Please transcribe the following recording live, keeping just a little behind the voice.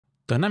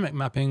Dynamic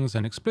mappings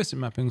and explicit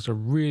mappings are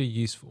really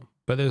useful,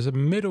 but there's a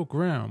middle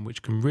ground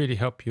which can really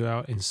help you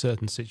out in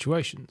certain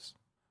situations.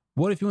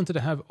 What if you wanted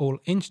to have all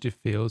integer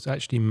fields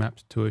actually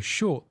mapped to a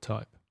short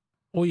type?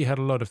 Or you had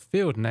a lot of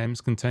field names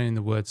containing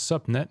the word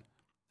subnet,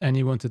 and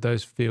you wanted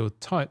those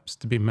field types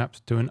to be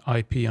mapped to an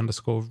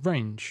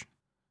IP_range.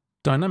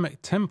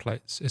 Dynamic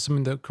templates is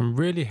something that can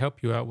really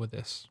help you out with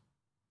this.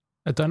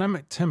 A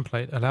dynamic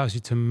template allows you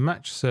to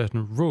match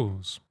certain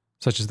rules,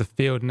 such as the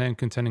field name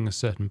containing a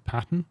certain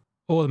pattern,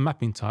 or the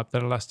mapping type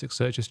that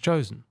Elasticsearch has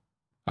chosen.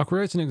 I'll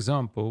create an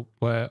example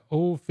where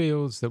all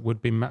fields that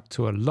would be mapped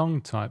to a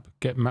long type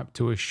get mapped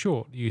to a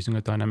short using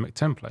a dynamic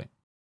template.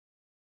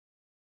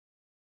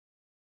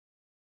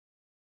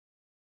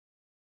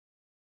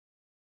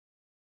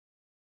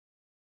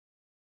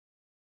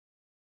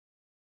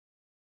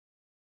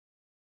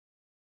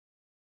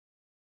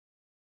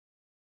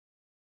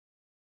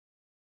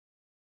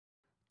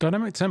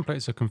 Dynamic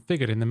templates are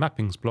configured in the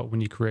mappings block when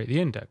you create the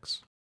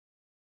index.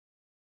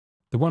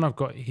 The one I've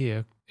got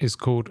here is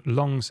called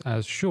longs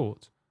as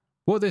short.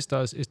 What this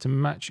does is to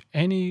match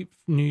any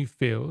new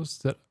fields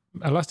that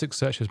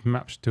Elasticsearch has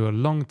mapped to a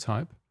long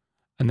type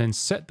and then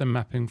set the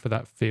mapping for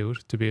that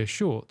field to be a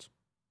short.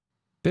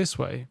 This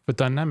way, for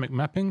dynamic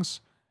mappings,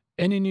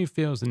 any new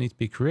fields that need to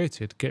be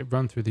created get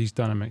run through these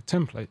dynamic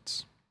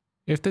templates.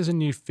 If there's a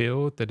new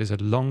field that is a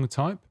long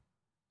type,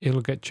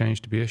 it'll get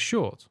changed to be a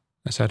short.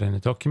 Let's add in a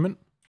document.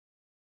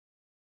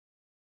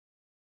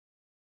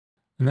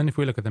 And then if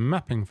we look at the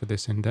mapping for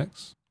this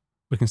index,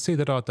 we can see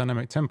that our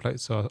dynamic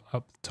templates are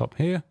up the top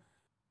here.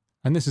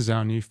 And this is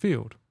our new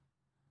field,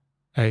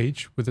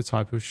 age with the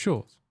type of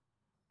short.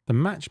 The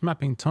match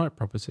mapping type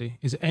property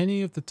is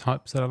any of the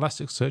types that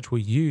Elasticsearch will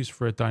use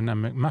for a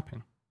dynamic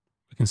mapping.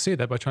 We can see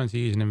that by trying to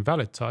use an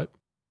invalid type: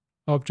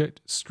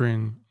 object,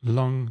 string,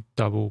 long,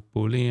 double,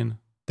 boolean,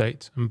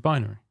 date, and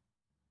binary.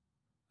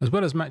 As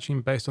well as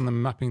matching based on the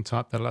mapping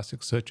type that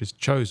Elasticsearch has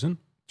chosen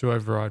to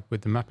override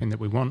with the mapping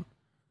that we want,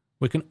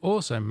 we can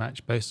also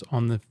match based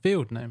on the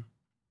field name.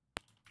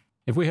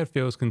 If we had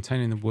fields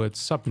containing the word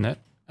subnet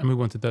and we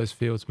wanted those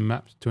fields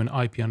mapped to an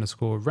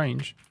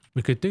IP_range,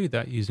 we could do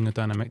that using a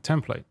dynamic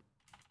template.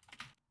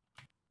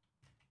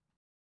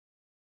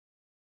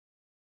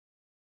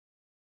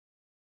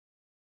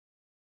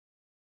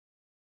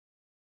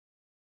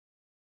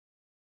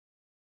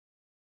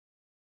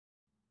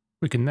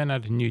 We can then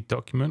add a new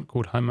document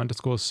called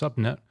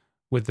home_subnet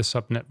with the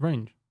subnet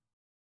range.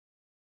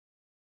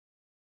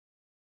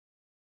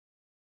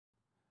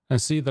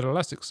 And see that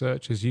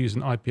Elasticsearch has used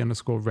an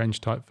IP_range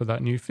type for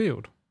that new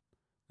field.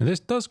 Now this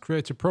does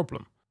create a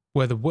problem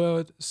where the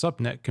word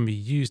subnet can be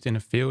used in a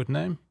field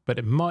name, but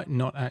it might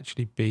not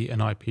actually be an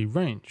IP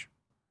range.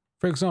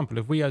 For example,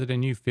 if we added a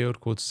new field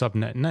called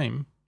subnet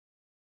name,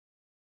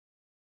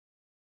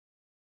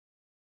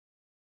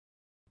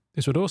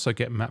 this would also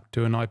get mapped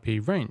to an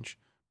IP range,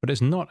 but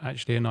it's not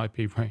actually an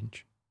IP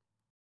range.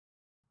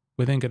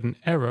 We then get an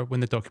error when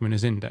the document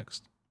is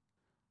indexed.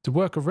 To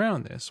work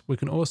around this, we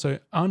can also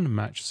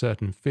unmatch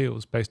certain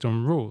fields based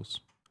on rules.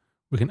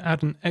 We can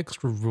add an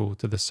extra rule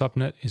to the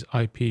subnet is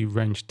IP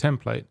range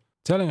template,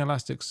 telling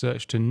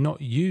Elasticsearch to not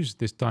use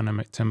this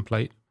dynamic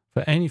template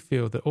for any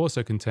field that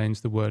also contains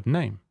the word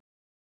name.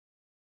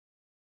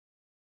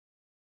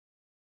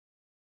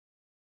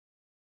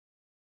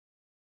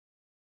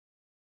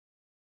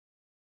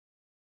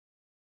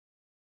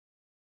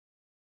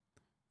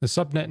 The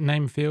subnet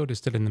name field is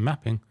still in the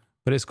mapping,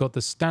 but it's got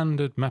the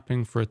standard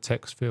mapping for a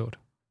text field.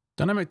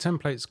 Dynamic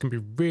templates can be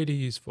really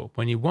useful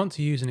when you want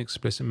to use an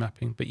explicit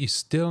mapping, but you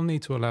still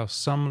need to allow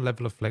some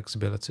level of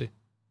flexibility.